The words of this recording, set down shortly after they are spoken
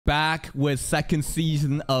back with second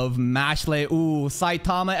season of MASHLE. Ooh,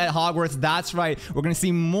 Saitama at Hogwarts. That's right. We're gonna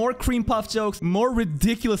see more cream puff jokes, more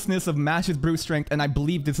ridiculousness of Mash's brute strength, and I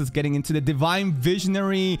believe this is getting into the Divine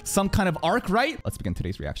Visionary, some kind of arc, right? Let's begin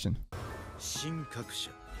today's reaction.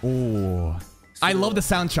 Ooh. I love the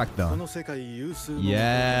soundtrack though.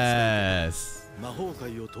 Yes.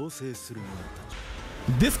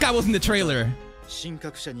 This guy was in the trailer.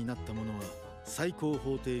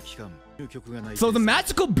 So the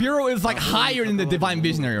Magical Bureau is like higher than the Divine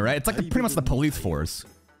Visionary, right? It's like pretty much the police force.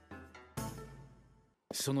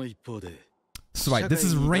 So right, this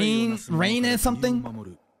is Rain and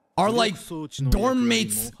something? Our like dorm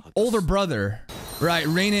mate's older brother. Right,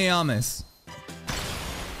 Rain Ayamis.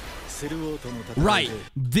 Right,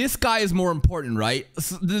 this guy is more important, right?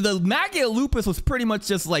 So the Magia Lupus was pretty much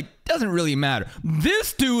just like, doesn't really matter.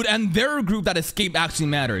 This dude and their group that escaped actually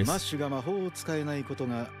matters. The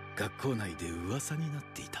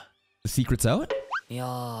secret's out?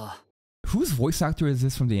 Yeah. Whose voice actor is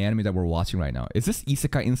this from the anime that we're watching right now? Is this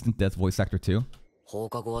Isekai Instant Death voice actor too?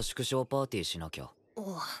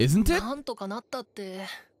 Isn't it?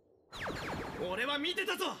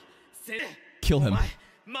 Kill him.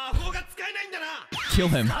 Kill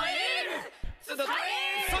him.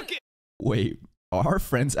 Wait, are our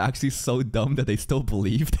friends actually so dumb that they still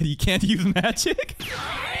believe that he can't use magic?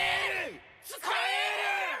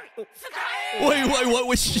 Wait, what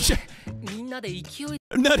was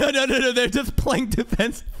No, they're just playing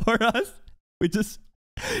defense for us. We just...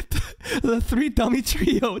 The three dummy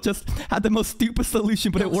trio just had the most stupid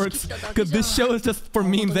solution, but it works. Because this show is just for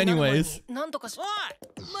memes anyways.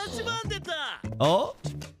 Oh?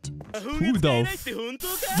 Who the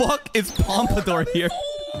fuck is Pompadour here?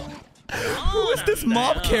 Who is this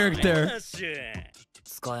mob character?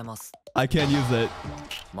 I can't use it.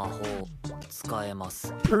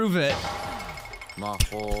 Prove it.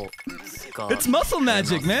 It's muscle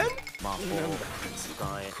magic, man.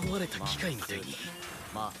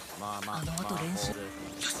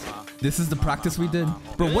 This is the practice we did?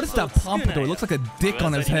 Bro, what is that Pompadour? It looks like a dick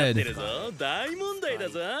on his head. A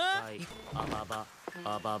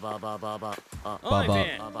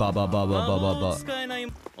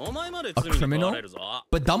criminal?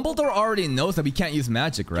 But Dumbledore already knows that we can't use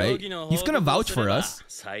magic, right? He's gonna vouch for us.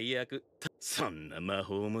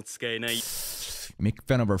 Make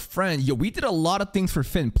fun of our friend. Yo, we did a lot of things for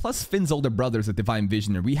Finn. Plus, Finn's older brother is a Divine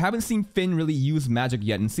Visionary. We haven't seen Finn really use magic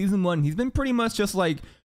yet. In Season 1, he's been pretty much just like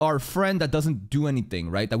our friend that doesn't do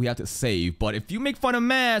anything, right? That we have to save. But if you make fun of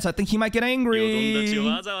Mash, I think he might get angry.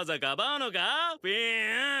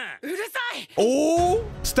 Oh,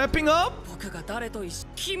 stepping up?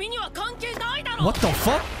 What the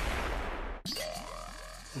fuck?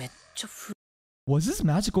 Was this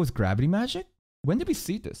magical with gravity magic? When did we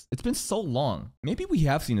see this? It's been so long. Maybe we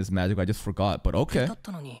have seen this magic, I just forgot, but okay.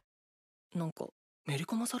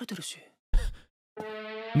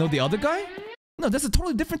 No, the other guy? No, that's a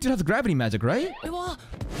totally different dude who has gravity magic, right? Yeah, no,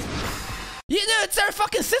 it's our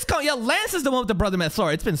fucking sitcom. Yeah, Lance is the one with the brother man.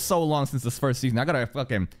 Sorry, it's been so long since this first season. I gotta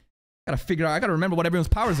figure out, I gotta remember what everyone's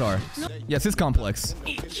powers are. Yeah, it's his complex.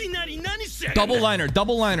 Double liner,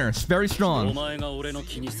 it's very strong.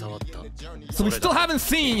 So we still haven't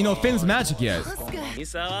seen, you know, Finn's magic yet.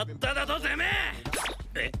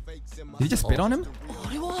 Did he just spit on him?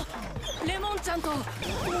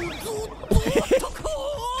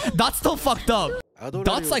 That's still fucked up.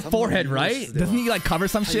 Dot's like forehead, right? Doesn't he like cover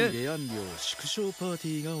some shit?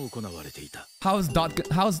 How's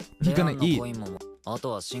he gonna eat?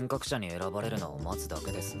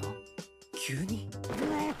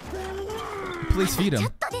 Please feed him.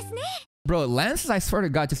 Bro, Lance, I swear to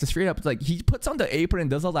God, just a straight up, like, he puts on the apron and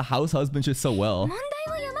does all the house husband shit so well.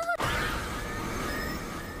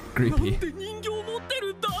 Creepy.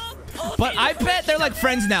 But I bet they're like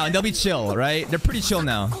friends now and they'll be chill, right? They're pretty chill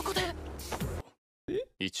now.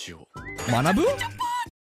 Manabu?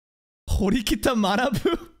 Horikita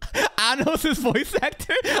Manabu? Anos' his voice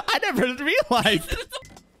actor? I never realized.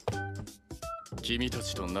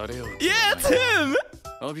 Yeah, it's him!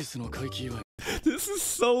 This is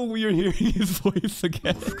so weird hearing his voice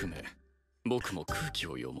again.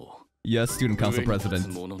 Yes, student council president.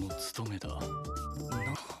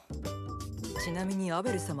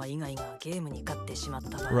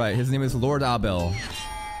 Right, his name is Lord Abel.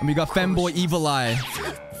 And we got Femboy Evil Eye.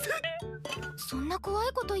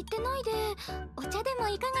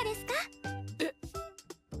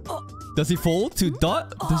 Does he fold to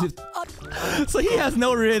Dot? Does it... So he has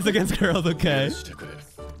no riz against girls, okay.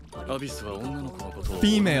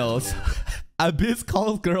 Females. Abyss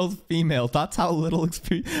calls girls female. That's how little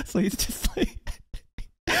experience. So he's just like...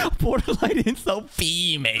 borderline insult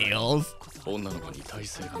females.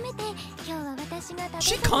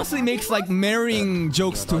 She constantly makes like marrying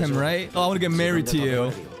jokes to him, right? Oh, I want to get married to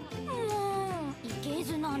you.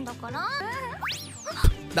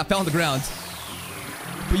 That fell on the ground.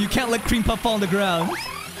 But you can't let cream puff fall on the ground.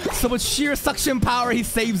 So with sheer suction power, he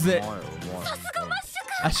saves it.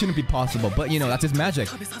 That shouldn't be possible, but you know, that's his magic.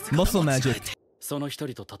 Muscle magic.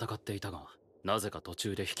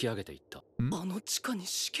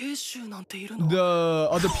 The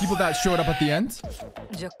other people that showed up at the end?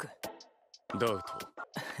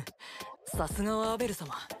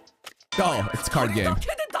 Oh, it's card game.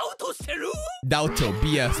 Dauto,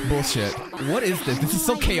 BS, bullshit. What is this? This is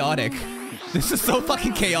so chaotic. This is so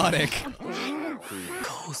fucking chaotic.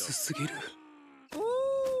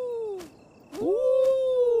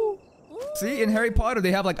 Ooh. See, in Harry Potter,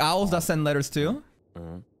 they have like owls that send letters too.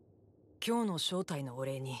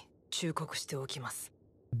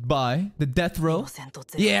 By the death row?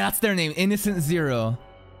 Yeah, that's their name. Innocent Zero.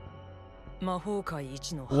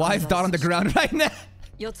 Why is Dot on the ground right now?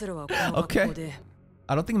 Okay.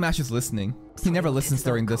 I don't think Mash is listening. He never listens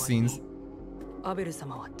during the scenes.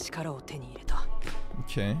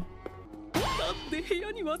 Okay.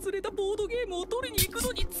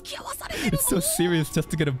 It's so serious just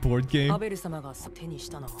to get a board game.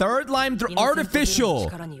 Third line through artificial.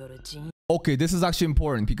 Okay, this is actually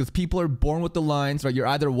important because people are born with the lines, right? You're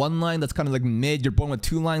either one line that's kind of like mid, you're born with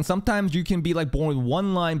two lines. Sometimes you can be like born with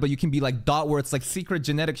one line, but you can be like Dot where it's like secret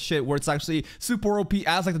genetic shit where it's actually super OP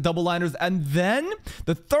as like the double liners. And then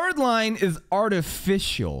the third line is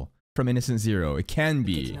artificial from Innocent Zero. It can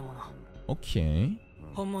be. Okay.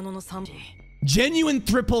 Genuine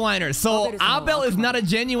triple liners. So Abel is not a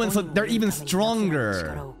genuine, so they're even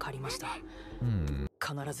stronger.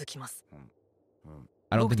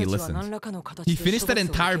 I don't think he listened. He finished that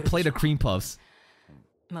entire plate of cream puffs.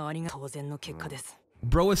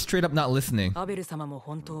 Bro is straight up not listening. That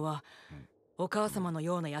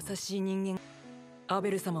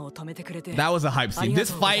was a hype scene.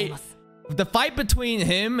 This fight, the fight between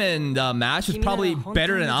him and Mash is probably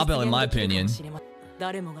better than Abel in my opinion.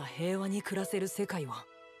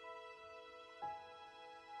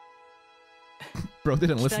 Bro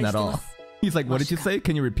didn't listen at all. He's like, what did you say?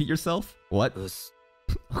 Can you repeat yourself? What?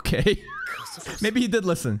 Okay. Maybe he did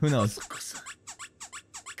listen. Who knows?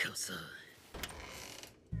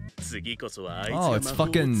 Oh, it's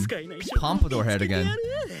fucking Pompadour head again.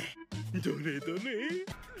 Yeah.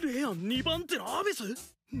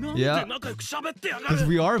 Because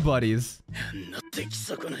we are buddies.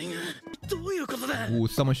 Ooh,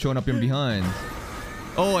 someone's showing up in behind.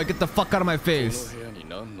 Oh, I get the fuck out of my face.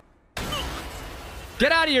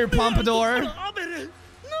 Get out of here, Pompadour!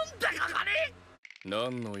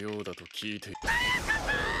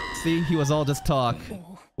 See, he was all just talk.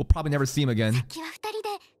 We'll probably never see him again.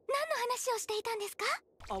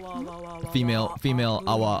 Female,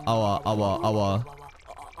 awa.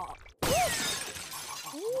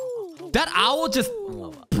 That owl just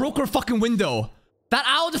broke her fucking window. That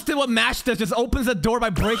owl just did what Mash does, just opens the door by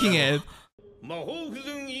breaking it.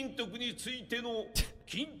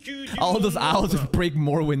 All those owls just break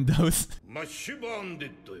more windows.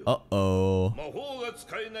 Uh-oh.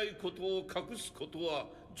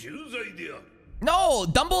 No!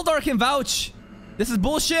 Dumbledore can vouch! This is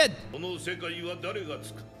bullshit!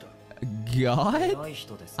 God?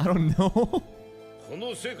 I don't know.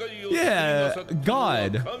 Yeah,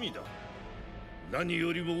 God.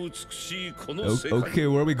 Okay,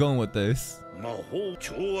 where are we going with this?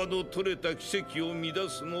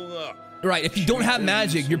 Right, if you don't have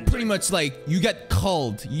magic, you're pretty much like, you get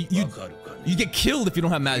culled. You get killed if you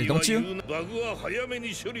don't have magic, don't you?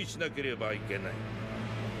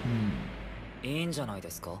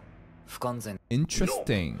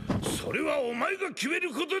 Interesting.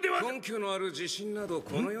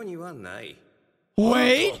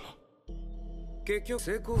 Wait!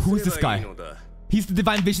 Who's this guy? He's the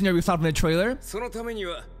Divine Visionary we saw from the trailer?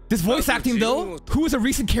 This voice acting though? Who is a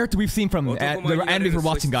recent character we've seen from the animes we're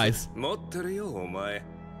watching, guys?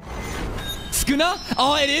 Skuna?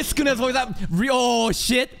 Oh, it is Skuna's voice acting. Oh,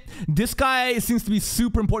 shit. This guy seems to be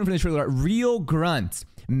super important for the trailer. Real Grunt.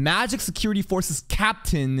 Magic Security Forces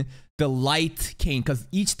Captain, the Light Cane. Because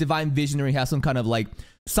each Divine Visionary has some kind of like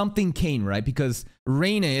something cane, right? Because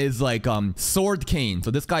Reina is like Sword Cane.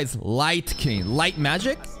 So this guy's Light Cane. Light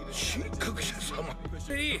magic?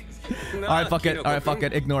 Alright, fuck it. Alright, fuck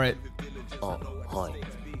it. Ignore it.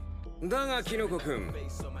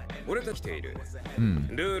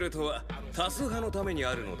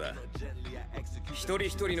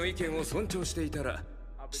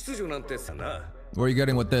 Where are you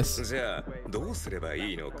getting with this?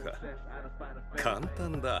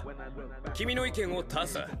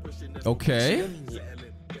 Okay.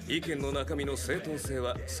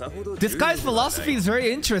 This guy's philosophy is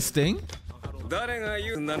very interesting.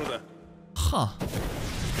 Huh.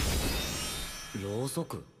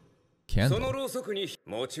 Candle.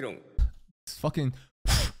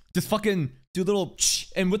 Just fucking do a little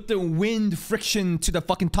and with the wind friction to the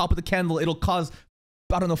fucking top of the candle, it'll cause,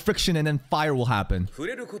 I don't know, friction, and then fire will happen.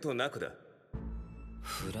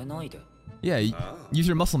 Yeah, use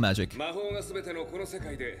your muscle magic.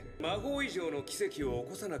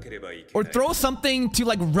 Or throw something to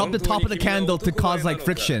like rub the top of the candle to cause like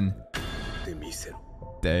friction.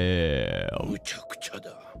 Damn.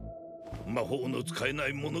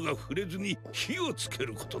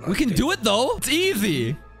 We can do it though. It's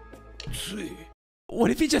easy. What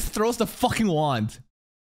if he just throws the fucking wand?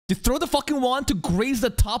 Just throw the fucking wand to graze the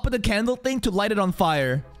top of the candle thing to light it on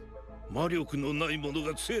fire.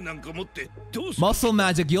 Muscle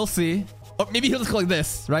magic, you'll see. Or maybe he'll just go like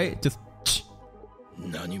this, right? Just.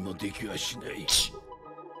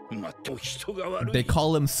 They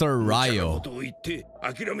call him Sir Ryo.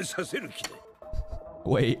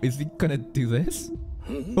 Wait, is he gonna do this?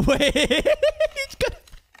 Wait, he's gonna.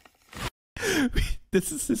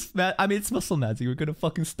 This is his I mean, it's muscle magic. We're gonna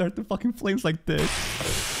fucking start the fucking flames like this.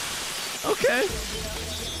 Okay.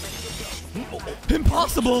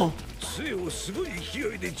 Impossible.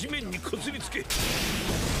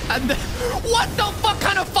 And what the fuck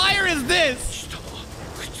kind of fire is this?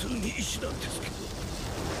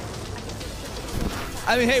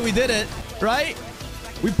 I mean, hey, we did it, right?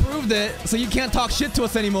 We proved it, so you can't talk shit to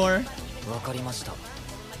us anymore.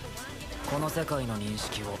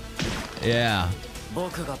 Yeah.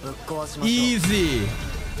 Easy.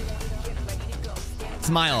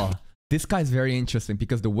 Smile. This guy's very interesting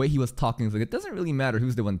because the way he was talking is like, it doesn't really matter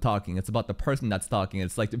who's the one talking. It's about the person that's talking.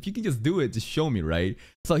 It's like, if you can just do it, just show me, right?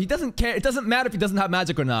 So he doesn't care. It doesn't matter if he doesn't have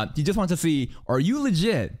magic or not. He just wants to see, are you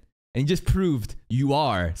legit? And he just proved you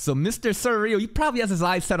are. So Mr. Sir Ryo, he probably has his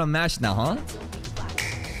eyes set on MASH now, huh?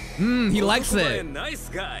 He likes it. Nice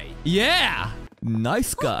guy. Yeah.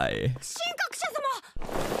 Nice guy.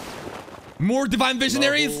 More divine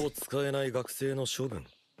visionaries?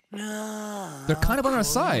 They're kind of on our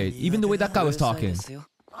side, even the way that guy was talking. Well,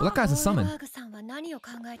 that guy's a summon.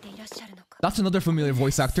 That's another familiar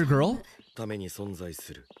voice actor, girl.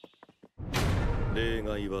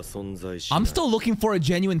 I'm still looking for a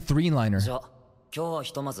genuine three-liner.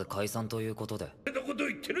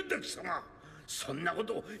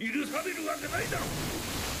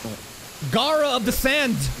 Gara of the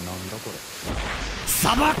Sand!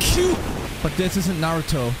 Sabakyu! But this isn't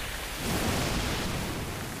Naruto.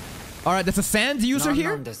 Alright, there's a sand user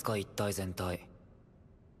here?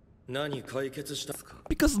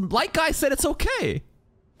 Because like I said, it's okay.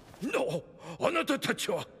 No.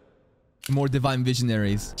 More divine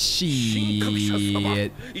visionaries.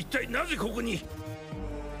 Shit.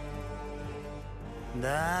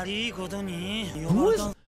 Who is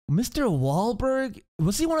Mr. Wahlberg?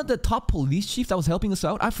 Was he one of the top police chiefs that was helping us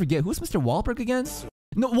out? I forget. Who's Mr. Wahlberg again?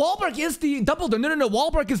 No, Wahlberg is the Dumbledore. No.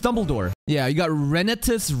 Wahlberg is Dumbledore. Yeah, you got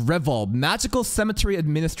Renatus Revolve, Magical Cemetery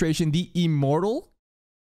Administration, the Immortal.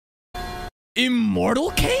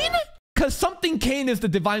 Immortal Kane? Because something Kane is the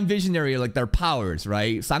divine visionary, like their powers,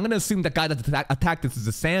 right? So I'm gonna assume that guy that attacked us is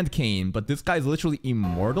the Sand Kane, but this guy's literally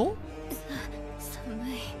immortal?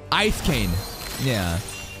 Ice Kane. Yeah.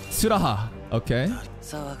 Suraha. Okay.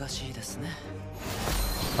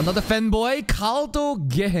 Another fanboy, Kaldo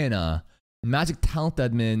Gehenna. Magic talent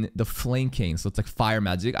admin, the Flame King. So it's like fire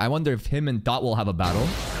magic. I wonder if him and Dot will have a battle.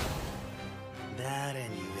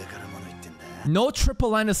 No triple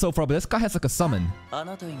liner so far, but this guy has like a summon.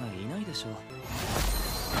 The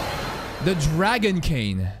Dragon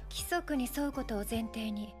Cane.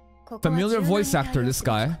 Familiar voice actor, this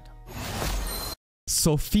guy.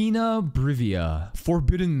 Sophina Brivia.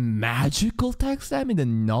 Forbidden magical text? I mean, the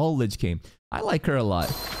knowledge game. I like her a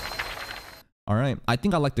lot. Alright, I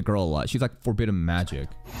think I like the girl a lot. She's like forbidden magic.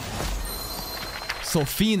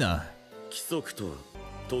 Sophina.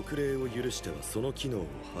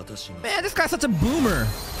 Man, this guy's such a boomer.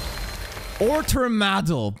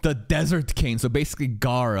 Ortermadel, the Desert King. So basically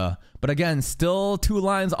Gara. But again, still 2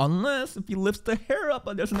 lines unless if he lifts the hair up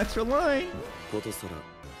and there's an extra line.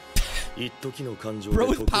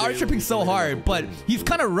 Bro is power tripping so hard, but he's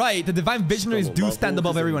kind of right. The divine visionaries do stand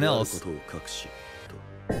above everyone else.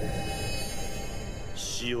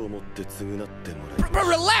 Bro,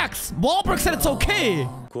 relax! Wahlberg said it's okay!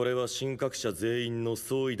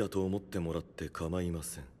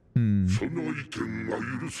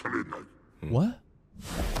 What?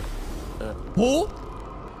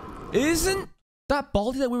 Oh? Isn't that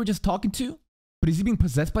Baldy that we were just talking to? But is he being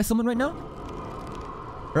possessed by someone right now?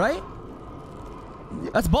 Right?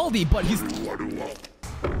 That's Baldy, but he's...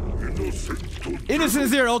 Innocent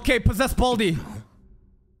Zero. Okay, possessed Baldy.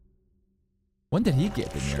 When did he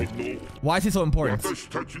get in here? Why is he so important?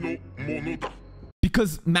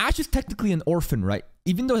 Because Mash is technically an orphan, right?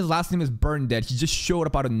 Even though his last name is Burn Dead, he just showed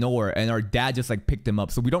up out of nowhere and our dad just like picked him up.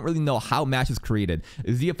 So we don't really know how Mash is created.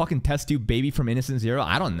 Is he a fucking test tube baby from Innocent Zero?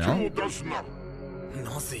 I don't know.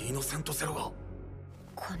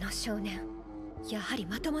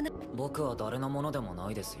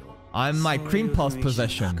 I'm my cream puff's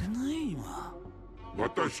possession.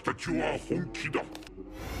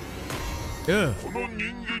 Ugh.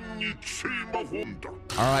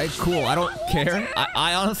 Alright, cool. I don't care.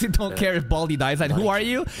 I honestly don't care if Baldy dies. Like, who are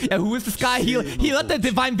you? Yeah, who is this guy? He let the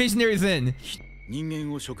divine visionaries in.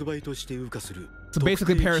 So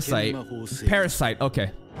basically parasite. Parasite, okay.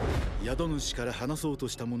 So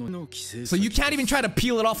you can't even try to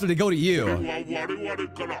peel it off till they go to you.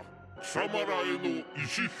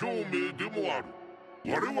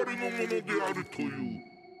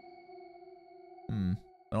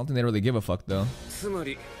 I don't think they really give a fuck though.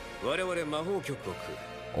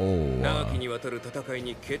 Oh, oh,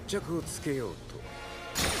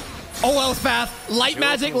 that was fast. Light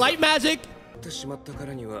magic, light magic.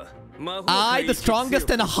 I, the strongest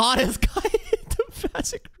and hottest guy in the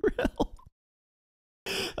magic realm.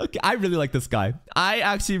 Okay, I really like this guy. I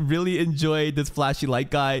actually really enjoyed this flashy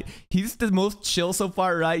light guy. He's the most chill so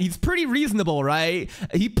far, right? He's pretty reasonable, right?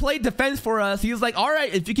 He played defense for us. He was like, all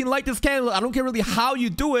right, if you can light this candle, I don't care really how you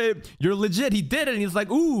do it. You're legit. He did it. And he's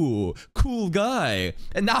like, ooh, cool guy.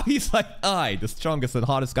 And now he's like, I, the strongest and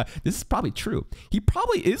hottest guy. This is probably true. He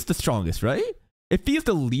probably is the strongest, right? If he's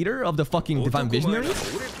the leader of the fucking divine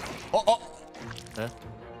visionaries. Oh, oh.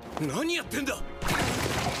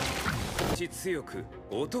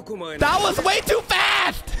 That was way too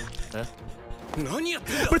fast! But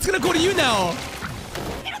it's gonna go to you now!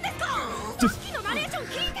 Just...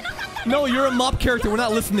 No, you're a mob character, we're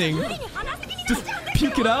not listening. Just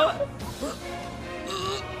puke it out.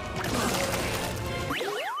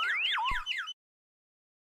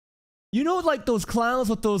 You know, like those clowns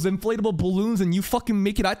with those inflatable balloons and you fucking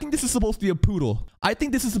make it. I think this is supposed to be a poodle. I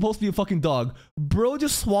think this is supposed to be a fucking dog. Bro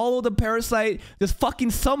just swallowed the parasite. Just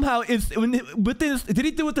fucking somehow is with his. Did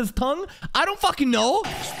he do it with his tongue? I don't fucking know.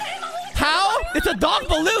 How? It's a dog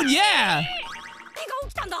balloon, yeah.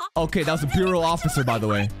 Okay, that was a bureau officer, by the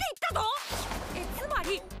way.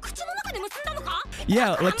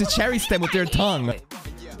 Yeah, like the cherry stem with their tongue.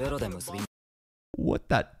 What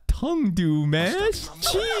that tongue do, man? Jesus.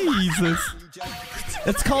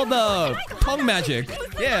 It's called tongue magic.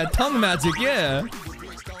 Yeah, tongue magic, yeah.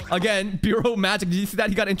 Again, bureau magic. Did you see that?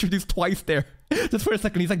 He got introduced twice there. Just for a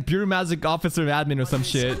second, he's like bureau magic officer admin or some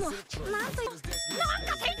shit. Oh,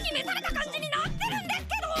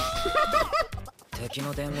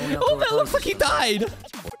 that looks like he died.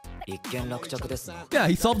 Yeah,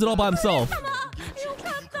 he solved it all by himself.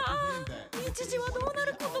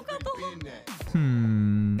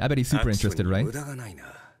 I bet he's super interested, right?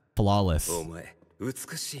 Flawless. Ho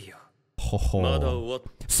ho.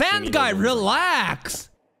 Sand guy, relax!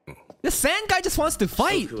 The sand guy just wants to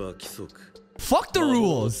fight. Fuck the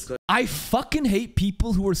rules. I fucking hate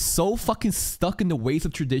people who are so fucking stuck in the ways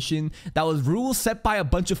of tradition. That was rules set by a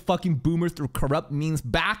bunch of fucking boomers through corrupt means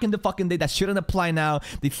back in the fucking day that shouldn't apply now.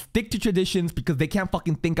 They stick to traditions because they can't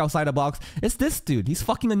fucking think outside the box. It's this dude. He's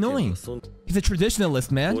fucking annoying. He's a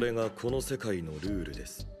traditionalist, man.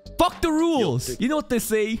 Fuck the rules. You know what they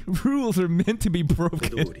say? Rules are meant to be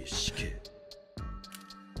broken.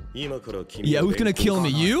 Yeah, who's gonna kill me?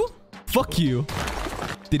 You? Fuck you.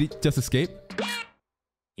 Did he just escape?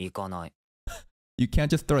 You can't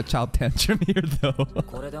just throw a child tantrum here, though.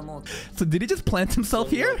 So did he just plant himself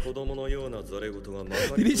here? Did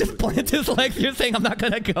he just plant his legs here saying, I'm not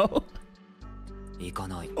gonna go?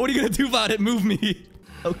 What are you gonna do about it? Move me.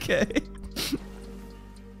 Okay.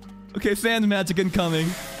 Okay, sand magic incoming.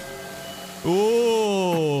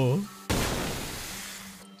 Ooh.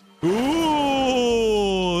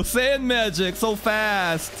 Ooh. Sand magic so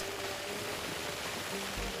fast.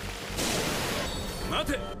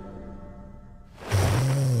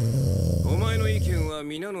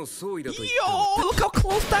 Yo, look how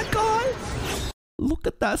close that got. Look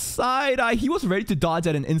at that side eye. He was ready to dodge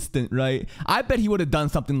at an instant, right? I bet he would have done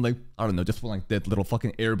something like, I don't know, just like that little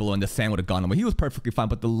fucking air balloon and the sand would have gone away. He was perfectly fine,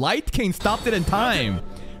 but the light cane stopped it in time.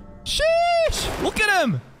 Sheesh! Look at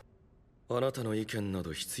him! Oh,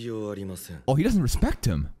 he doesn't respect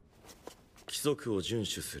him.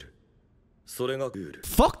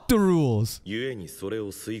 Fuck the rules.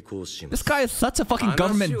 This guy is such a fucking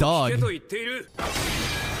government dog.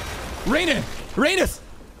 Rainus!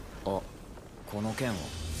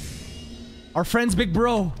 Our friend's big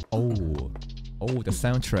bro. Oh, the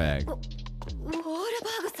soundtrack.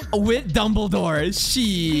 With Dumbledore.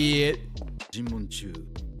 Shit.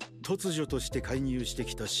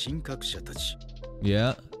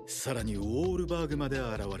 Yeah.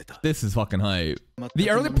 This is fucking hype. The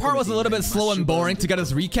early part was a little bit slow and boring to get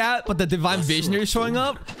us recap, but the Divine Visionary showing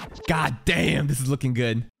up, god damn, this is looking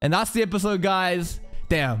good. And that's the episode, guys.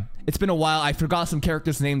 Damn, it's been a while. I forgot some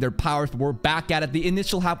characters' name, their powers. We're back at it. The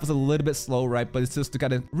initial half was a little bit slow, right? But it's just to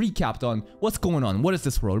kind of recap on what's going on. What is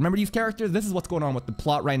this world? Remember these characters? This is what's going on with the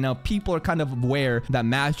plot right now. People are kind of aware that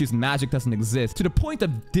magic doesn't exist, to the point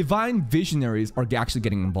that divine visionaries are actually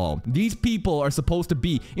getting involved. These people are supposed to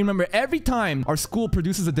be, you remember, every time our school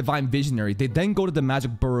produces a divine visionary, they then go to the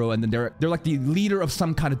magic burrow, and then they're like the leader of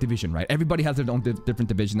some kind of division, right? Everybody has their own different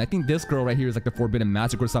division. I think this girl right here is like the forbidden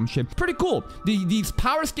magic or some shit. Pretty cool. These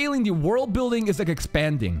power scaling, the world building is like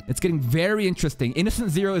expanding. It's getting very interesting. Innocent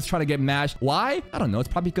Zero is trying to get MASH. Why? I don't know. It's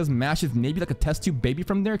probably because MASH is maybe like a test tube baby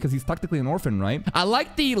from there, because he's technically an orphan, right? I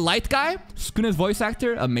like the light guy. Skuna's voice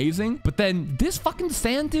actor, amazing. But then this fucking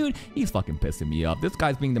sand dude, he's fucking pissing me off. This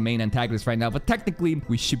guy's being the main antagonist right now, but technically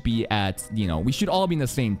we should be at, you know, we should all be in the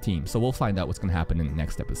same team. So we'll find out what's gonna happen in the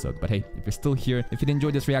next episode. But hey, if you're still here, if you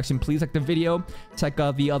enjoyed this reaction, please like the video. Check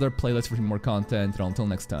out the other playlist for more content. And until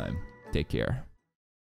next time, take care.